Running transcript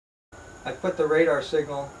I put the radar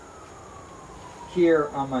signal here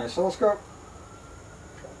on my oscilloscope.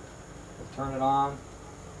 I'll turn it on,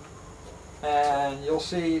 and you'll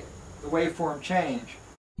see the waveform change.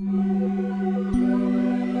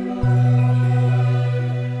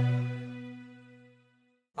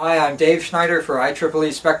 Hi, I'm Dave Schneider for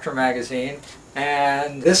IEEE Spectrum magazine,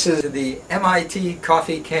 and this is the MIT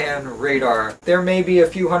coffee can radar. There may be a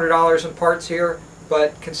few $100s in parts here,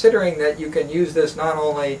 but considering that you can use this not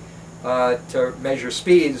only to measure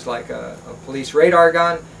speeds like a police radar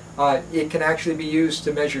gun, it can actually be used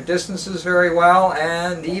to measure distances very well,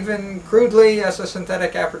 and even crudely as a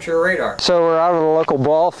synthetic aperture radar. So we're out of the local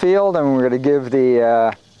ball field, and we're going to give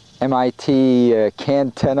the MIT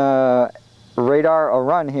Cantenna radar a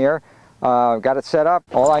run here. Got it set up.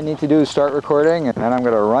 All I need to do is start recording, and then I'm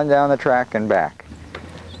going to run down the track and back.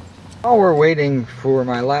 While we're waiting for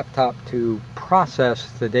my laptop to process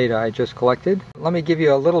the data I just collected, let me give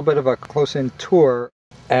you a little bit of a close-in tour.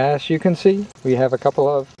 As you can see, we have a couple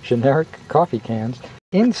of generic coffee cans.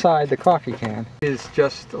 Inside the coffee can is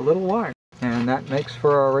just a little wire, and that makes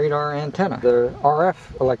for a radar antenna. The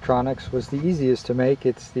RF electronics was the easiest to make.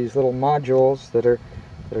 It's these little modules that are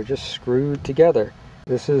just screwed together.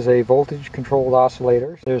 This is a voltage controlled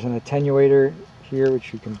oscillator. There's an attenuator here,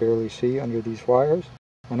 which you can barely see under these wires,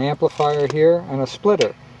 an amplifier here, and a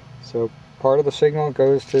splitter. So part of the signal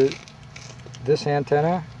goes to this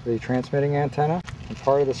antenna, the transmitting antenna, and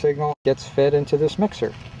part of the signal gets fed into this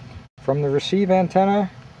mixer. From the receive antenna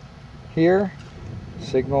here,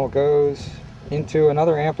 signal goes into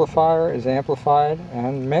another amplifier, is amplified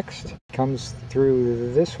and mixed, comes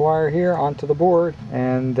through this wire here onto the board,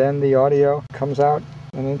 and then the audio comes out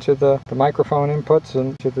and into the microphone inputs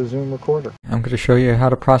and to the Zoom recorder. I'm going to show you how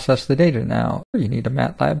to process the data now. You need a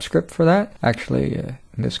MATLAB script for that. Actually, in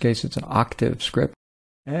this case, it's an Octave script.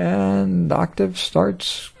 And Octave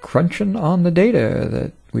starts crunching on the data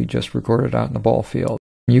that we just recorded out in the ball field.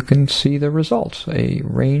 You can see the results, a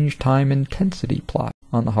range time intensity plot.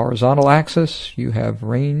 On the horizontal axis, you have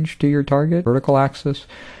range to your target. Vertical axis,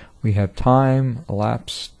 we have time,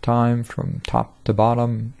 elapsed time from top to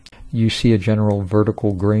bottom. You see a general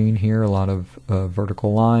vertical grain here, a lot of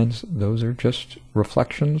vertical lines. Those are just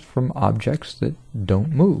reflections from objects that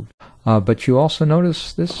don't move. But you also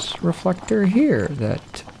notice this reflector here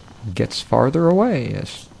that gets farther away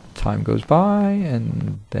as time goes by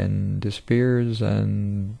and then disappears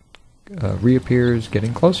and reappears,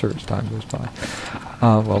 getting closer as time goes by.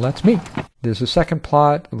 Well, that's me. There's a second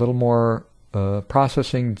plot, a little more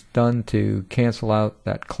processing done to cancel out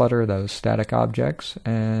that clutter, those static objects,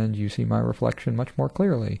 and you see my reflection much more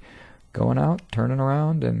clearly, going out, turning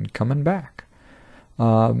around, and coming back.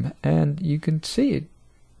 And you can see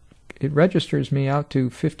it registers me out to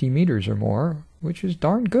 50 meters or more, which is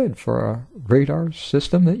darn good for a radar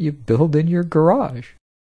system that you build in your garage.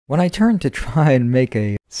 When I turned to try and make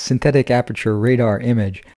a synthetic aperture radar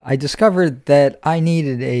image, I discovered that I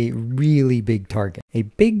needed a really big target. A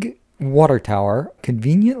big water tower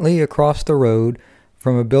conveniently across the road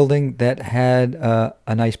from a building that had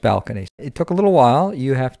a nice balcony. It took a little while.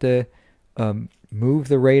 You have to move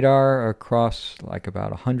the radar across like about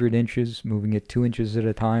 100 inches, moving it 2 inches at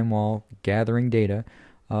a time while gathering data,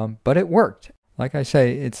 but it worked. Like I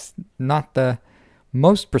say, it's not the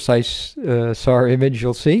most precise SAR image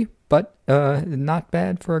you'll see, but not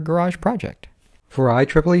bad for a garage project. For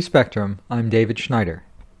IEEE Spectrum, I'm David Schneider.